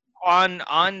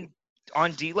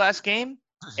on D last game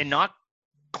and not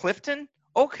Clifton.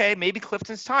 Okay, maybe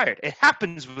Clifton's tired. It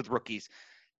happens with rookies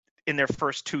in their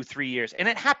first 2-3 years, and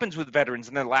it happens with veterans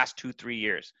in their last 2-3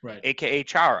 years, right? AKA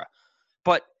Chara.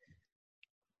 But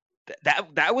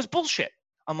that was bullshit.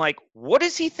 I'm like, what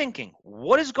is he thinking?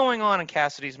 What is going on in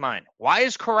Cassidy's mind? Why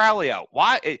is Corrali out?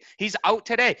 Why he's out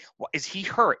today? Is he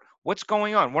hurt? What's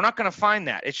going on? We're not going to find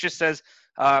that. It just says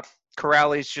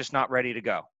Corrali's just not ready to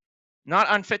go. Not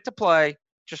unfit to play,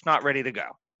 just not ready to go.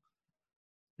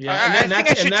 Yeah, I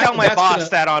think I should tell my boss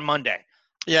that on Monday.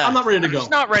 Yeah, I'm not ready to go. He's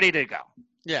not ready to go.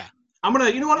 Yeah. I'm gonna,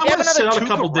 you know what? I'm You have gonna sit another out a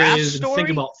couple Tuukka Rask days and think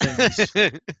story? about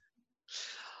things.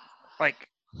 Like,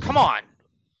 come on.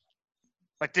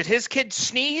 Like, did his kid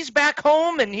sneeze back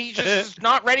home and he's just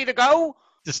not ready to go?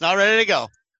 Just not ready to go.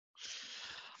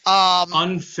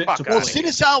 Unfit fuck to outta play. here.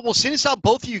 Seeing as how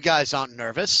both of you guys aren't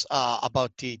nervous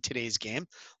about today's game,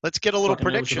 let's get a little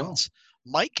Fucking nervous at all. predictions.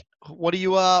 Mike, what do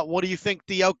you think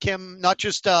the outcome, not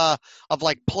just of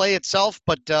like play itself,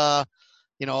 but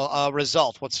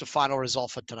result? What's the final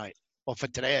result for tonight? Well, for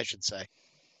today, I should say.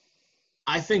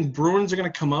 I think Bruins are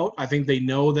going to come out. I think they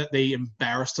know that they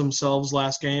embarrassed themselves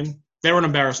last game. They were an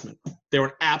embarrassment. They were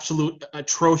an absolute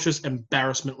atrocious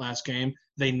embarrassment last game.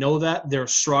 They know that. They're a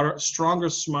stronger,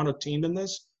 smarter team than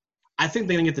this. I think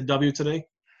they're going to get the W today.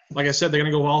 Like I said, they're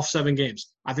going to go all 7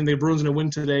 games. I think the Bruins are going to win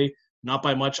today, not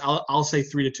by much. I'll say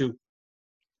 3-2.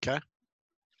 Okay.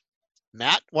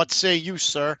 Matt, what say you,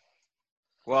 sir?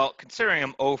 Well, considering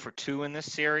I'm 0 for 2 in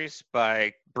this series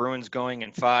by Bruins going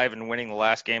in 5 and winning the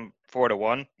last game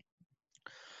 4-1,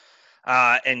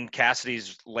 and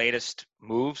Cassidy's latest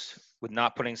moves with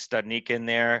not putting Studnicka in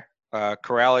there,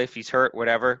 Corrali, if he's hurt,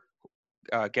 whatever,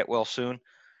 get well soon.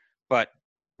 But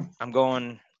I'm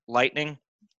going Lightning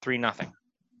 3-0.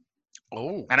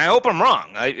 Oh. And I hope I'm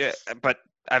wrong. But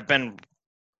I've been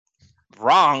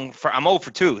wrong I'm 0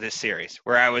 for 2 this series,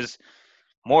 where I was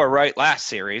more right last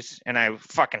series, and I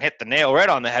fucking hit the nail right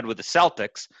on the head with the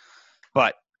Celtics.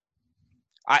 But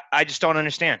I just don't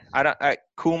understand.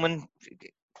 Kuhlman.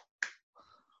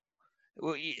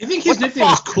 You think his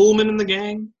nickname is Coolman in the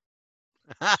gang?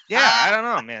 Yeah, I don't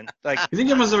know, man. Like, You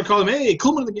think everyone's going to call him, hey,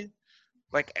 Coolman in the gang?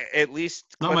 like at least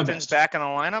Not my Clifton's best. back in the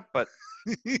lineup, but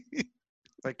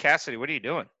like Cassidy, what are you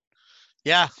doing?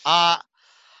 Yeah.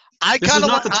 This is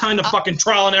not the time to fucking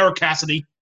trial and error, Cassidy.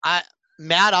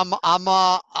 Matt, I'm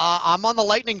on the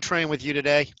Lightning train with you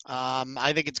today.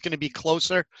 I think it's going to be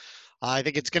closer. I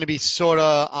think it's going to be sort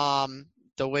of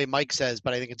the way Mike says,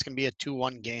 but I think it's going to be a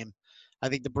 2-1 game. I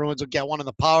think the Bruins will get one in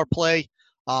the power play,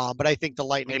 but I think the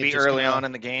Lightning Maybe early on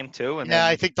in the game too, and then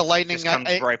I think the Lightning just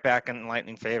comes right back in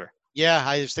Lightning favor. Yeah,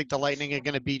 I just think the Lightning are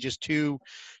going to be just too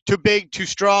big, too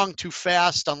strong, too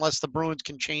fast, unless the Bruins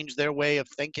can change their way of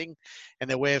thinking and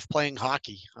their way of playing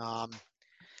hockey.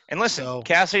 And listen,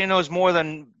 Cassidy knows more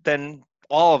than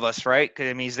all of us, right? 'Cause,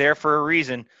 I mean, he's there for a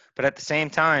reason. But at the same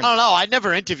time, I don't know. I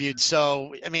never interviewed,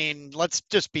 so I mean, let's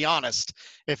just be honest.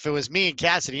 If it was me and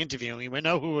Cassidy interviewing, we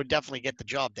know who would definitely get the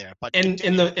job there. But And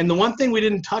the one thing we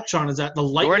didn't touch on is that the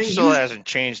Lightning. George still hasn't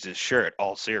changed his shirt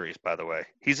all series, by the way.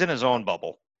 He's in his own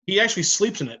bubble. He actually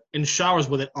sleeps in it and showers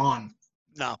with it on.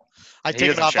 No, I He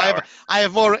take it doesn't off. shower. I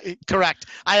have more correct.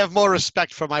 I have more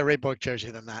respect for my Rayborg jersey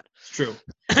than that. It's true.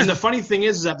 And the funny thing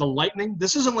is that the Lightning,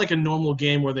 this isn't like a normal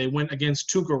game where they went against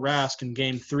Tuukka Rask in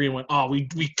Game 3 and went, oh, we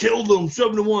killed them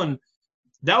 7-1.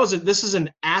 This is an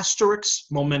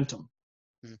asterisk momentum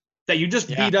that you just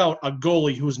beat out a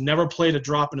goalie who's never played a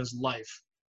drop in his life.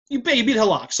 You beat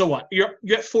Halak. So what? You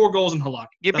get 4 goals in Halak.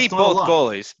 You That's beat not a both lot.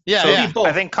 goalies. Yeah, So yeah. Beat both.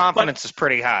 I think confidence is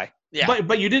pretty high. Yeah.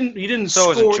 But you didn't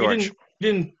So score. isn't George. You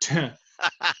didn't.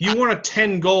 You weren't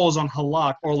 10 goals on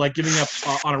Halak or like giving up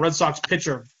on a Red Sox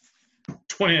pitcher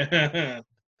 20.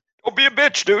 Don't be a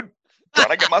bitch, dude. Trying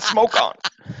to get my smoke on.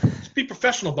 Just be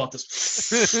professional about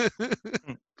this.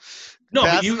 No,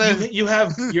 but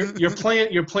you're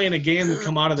playing a game and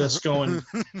come out of this going.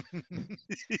 I'm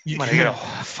gonna get a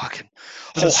fucking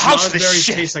Does whole house of snozberries this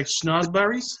shit. taste like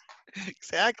snozberries?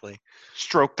 Exactly.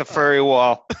 Stroke the furry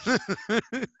wall.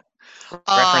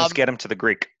 Reference, get him to the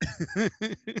Greek.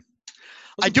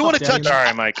 I do want to touch.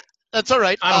 Sorry, Mike. That's all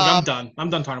right. I'm done. I'm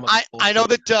done talking about this I know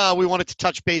bullshit. that we wanted to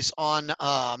touch base on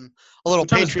a little What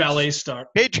time does ballet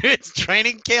start? Patriots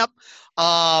training camp.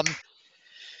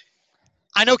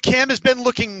 I know Cam has been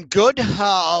looking good.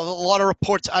 A lot of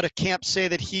reports out of camp say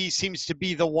that he seems to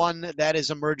be the one that is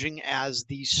emerging as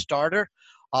the starter.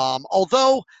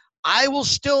 Although I will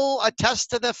still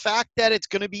attest to the fact that it's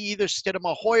going to be either Stidham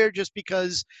or Hoyer, just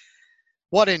because,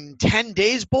 in 10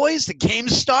 days, boys, the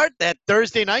games start, that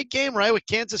Thursday night game, right, with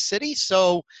Kansas City.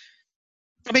 So,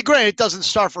 I mean, granted, it doesn't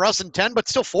start for us in 10, but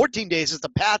still 14 days is the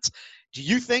Pats. Do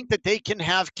you think that they can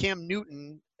have Cam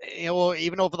Newton,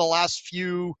 even over the last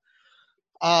few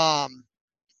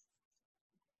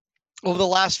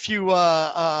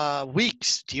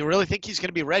weeks? Do you really think he's going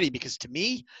to be ready? Because to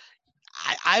me,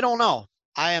 I don't know.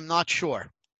 I am not sure,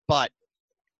 but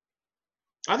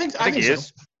I think he so.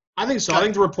 is. I think so. I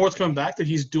think the report's coming back that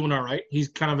he's doing all right. He's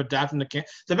kind of adapting to camp.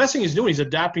 The best thing he's doing, he's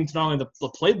adapting to not only the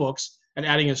playbooks and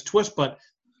adding his twist, but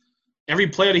every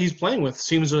player that he's playing with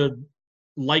seems to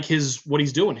like what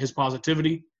he's doing, his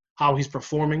positivity, how he's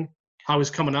performing, how he's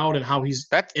coming out, and how he's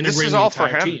integrating this is all the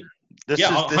entire for him. team. This Yeah,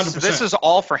 is 100%. this is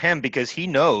all for him because he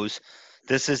knows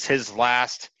this is his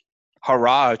last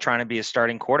hurrah trying to be a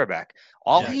starting quarterback.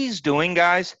 All Yeah. he's doing,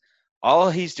 guys, all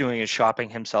he's doing is shopping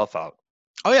himself out.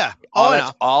 Oh yeah.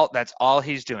 Oh, That's all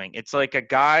he's doing. It's like a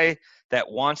guy that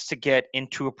wants to get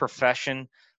into a profession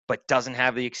but doesn't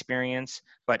have the experience.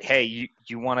 But hey,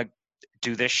 you want to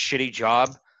do this shitty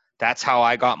job? That's how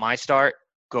I got my start.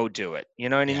 Go do it. You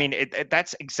know what I mean?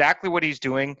 That's exactly what he's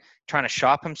doing, trying to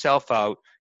shop himself out,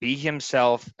 be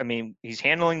himself. I mean, he's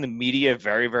handling the media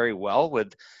very, very well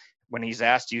with when he's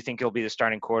asked, do you think he'll be the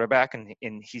starting quarterback?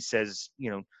 And he says,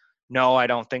 no, I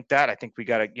don't think that. I think we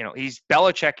got to, he's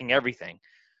Belichicking everything.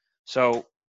 So,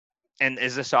 and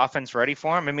is this offense ready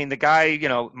for him? I mean, the guy,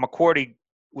 McCourty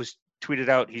was tweeted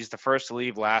out. He's the first to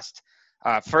leave,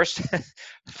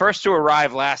 first to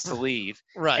arrive, last to leave.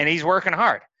 Right. And he's working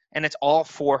hard, and it's all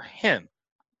for him.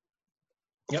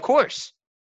 Of Yep. course.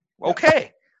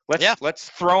 Okay. Yeah. Let's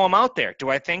throw him out there. Do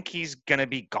I think he's going to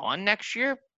be gone next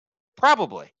year?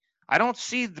 Probably. I don't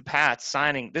see the Pats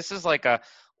signing. This is like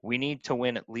we need to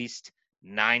win at least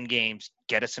 9 games,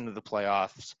 get us into the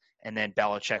playoffs, and then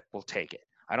Belichick will take it.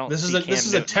 I don't. This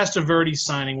is a test of Verdi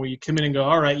signing where you come in and go,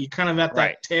 all right, you kind of at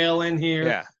that tail end here.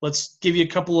 Yeah. Let's give you a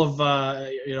couple of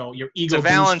your ego. It's a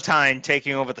Valentine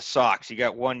taking over the Sox. You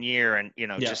got 1 year, and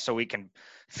just so we can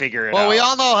figure it out. Well, we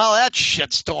all know how that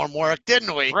shitstorm worked,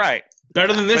 didn't we? Right.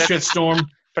 Better than this shitstorm.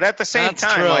 But at the same That's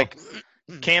time, true. like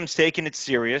Cam's taking it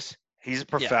serious. He's a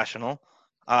professional.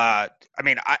 I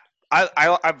mean,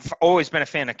 I've always been a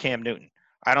fan of Cam Newton.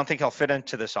 I don't think he'll fit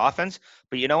into this offense,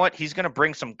 but you know what? He's going to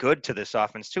bring some good to this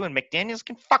offense too. And McDaniels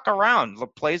can fuck around the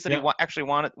plays that he actually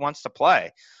wants to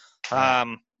play.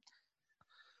 Stidham,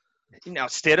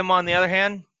 on the other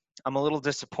hand, I'm a little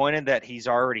disappointed that he's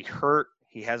already hurt.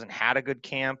 He hasn't had a good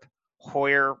camp.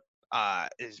 Hoyer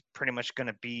is pretty much going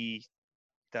to be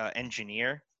the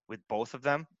engineer with both of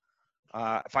them.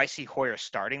 If I see Hoyer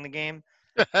starting the game,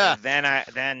 then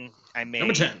I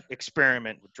may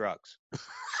experiment with drugs.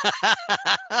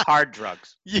 Hard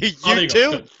drugs. You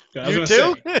too? You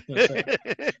too?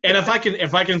 And if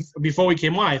I can, before we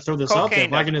came on, I throw this out there.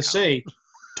 If I can just say,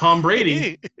 Tom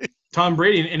Brady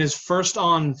in his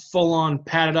full on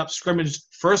padded up scrimmage,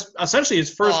 essentially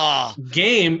his first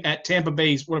game at Tampa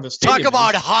Bay's whatever stadium. Talk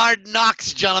about hard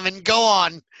knocks, gentlemen. Go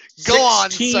on,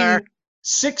 sir.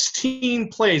 16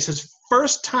 plays. His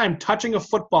first time touching a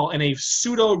football in a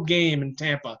pseudo game in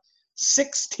Tampa.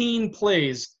 16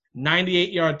 plays.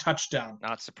 98-yard touchdown.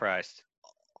 Not surprised.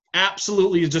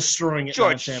 Absolutely destroying it.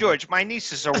 George, my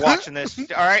nieces are watching this.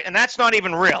 All right, and that's not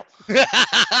even real.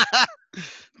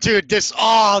 Dude, this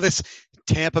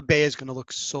Tampa Bay is going to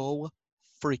look so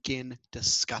freaking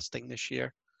disgusting this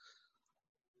year.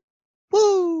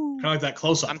 Woo! Kind of like that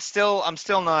close up. I'm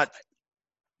still not.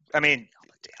 I mean,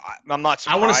 I'm not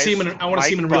surprised. I want to see him in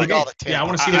a real game. Yeah, I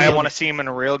want to see him. I want to see him in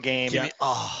a real game. Yeah.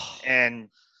 And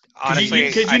honestly,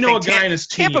 because you know a guy in his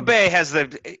team. Tampa Bay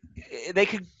they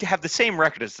could have the same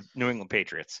record as the New England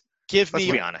Patriots. Let's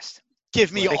be honest.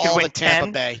 Give me all the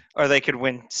Tampa Bay. Or they could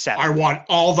win 7. I want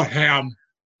all the ham.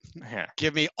 Yeah.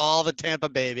 Give me all the Tampa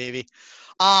Bay, baby.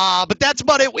 But that's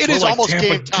about it. It is almost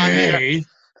game time here.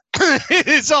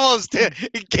 It's almost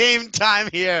game time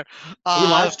here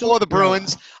for the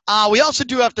Bruins. We also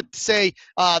do have to say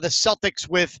the Celtics,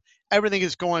 with everything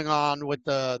is going on with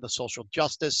the social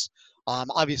justice.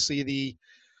 Obviously, the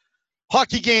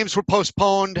hockey games were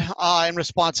postponed in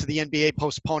response to the NBA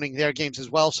postponing their games as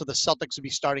well. So the Celtics will be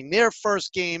starting their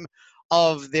first game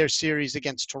of their series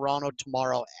against Toronto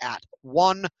tomorrow at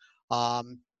 1.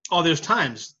 There's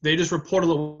times. They just reported a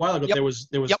little while ago there was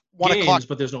 1 games, o'clock.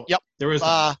 but there's no. Yep. There is.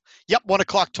 1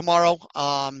 o'clock tomorrow.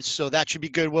 So that should be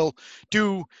good. We'll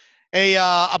do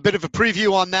a bit of a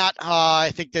preview on that.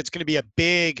 I think that's going to be a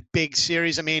big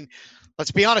series. I mean,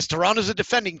 let's be honest. Toronto's the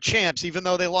defending champs, even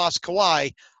though they lost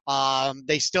Kawhi.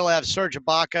 They still have Serge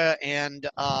Ibaka and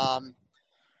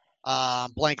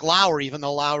Blank Lowry, even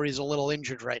though Lowry's a little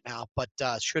injured right now. But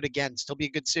should again still be a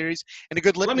good series and a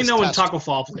good litmus test. Let me know when Taco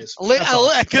Fall plays.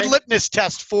 A good litmus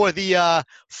test for the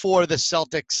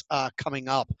Celtics coming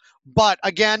up. But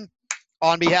again,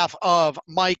 on behalf of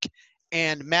Mike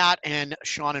and Matt and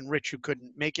Sean and Rich, who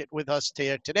couldn't make it with us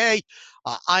today,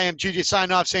 I am GJ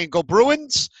signing off saying go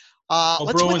Bruins.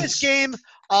 Let's win this game.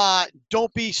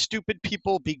 Don't be stupid,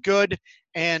 people. Be good.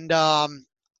 And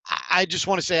I just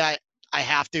want to say I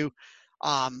have to.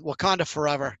 Wakanda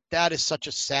forever. That is such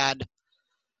a sad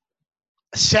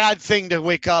thing to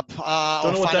wake up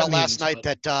or find out last night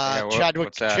that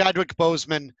Chadwick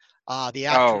Boseman, the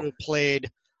actor who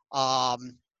played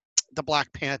the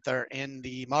Black Panther in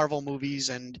the Marvel movies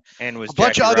and was a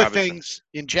bunch Jackie of other Robinson. things.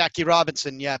 In Jackie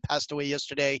Robinson, passed away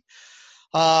yesterday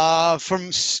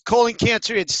from colon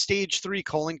cancer. He had stage 3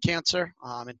 colon cancer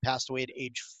and passed away at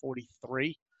age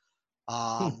 43.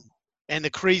 And the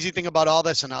crazy thing about all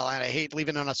this, and I hate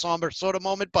leaving on a somber sort of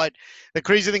moment, but the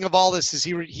crazy thing of all this is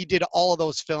he did all of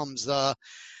those films.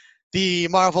 The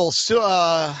Marvel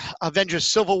Avengers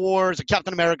Civil War, the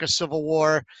Captain America Civil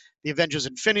War, the Avengers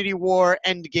Infinity War,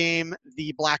 Endgame,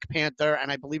 the Black Panther,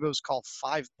 and I believe it was called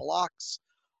 5 Blocks.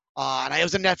 And it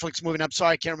was a Netflix movie. And I'm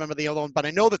sorry, I can't remember the other one, but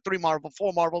I know the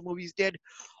 4 Marvel movies did,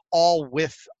 all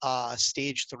with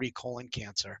stage 3 colon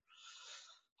cancer.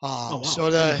 Wow. So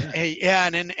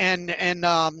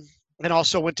and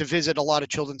also went to visit a lot of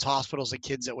children's hospitals and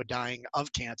kids that were dying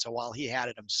of cancer while he had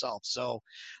it himself. So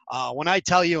when I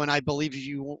tell you, and I believe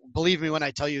me when I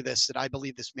tell you this, that I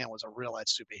believe this man was a real life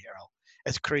superhero,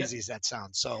 as crazy as that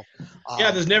sounds. So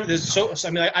I didn't know.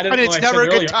 but it's never a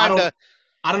good time to.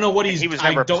 I don't know what he was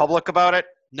never public about it.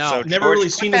 No, so never George, really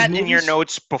put seen that his in your movies.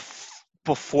 notes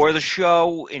before the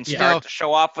show and start the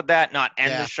show off with that, not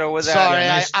end the show with that. Sorry,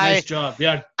 nice job.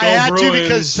 Yeah, go I had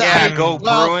Bruins. to because go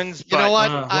Bruins. You know what?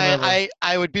 I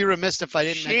would be remiss if I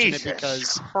didn't mention it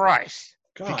because Christ.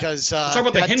 God. Because talk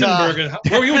about the Hindenburg.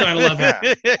 Where were you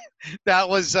 9/11?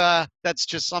 That's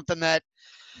just something that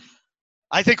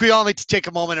I think we all need to take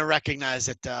a moment and recognize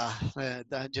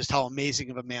that just how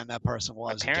amazing of a man that person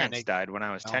was. My parents died when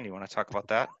I was 10. You want to talk about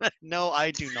that? No,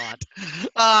 I do not.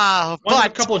 But a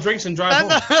couple of drinks and drive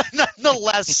home.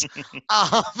 Nonetheless,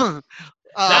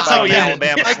 that's how we end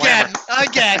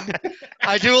again.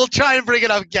 I will try and bring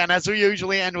it up again, as we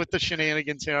usually end with the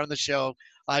shenanigans here on the show.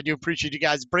 I do appreciate you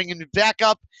guys bringing it back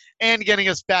up and getting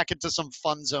us back into some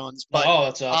fun zones. But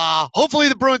that's up. Hopefully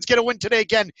the Bruins get a win today.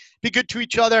 Again, be good to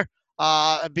each other.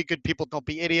 Be good people. Don't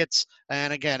be idiots.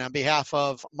 And again, on behalf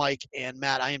of Mike and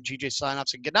Matt, I am GJ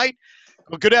Sign-Offs, and good night,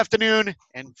 good afternoon,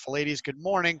 and for ladies, good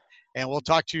morning. And we'll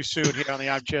talk to you soon here on the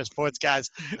Armchair Sports, guys.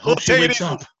 Hope she wakes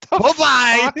up.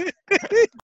 Bye-bye.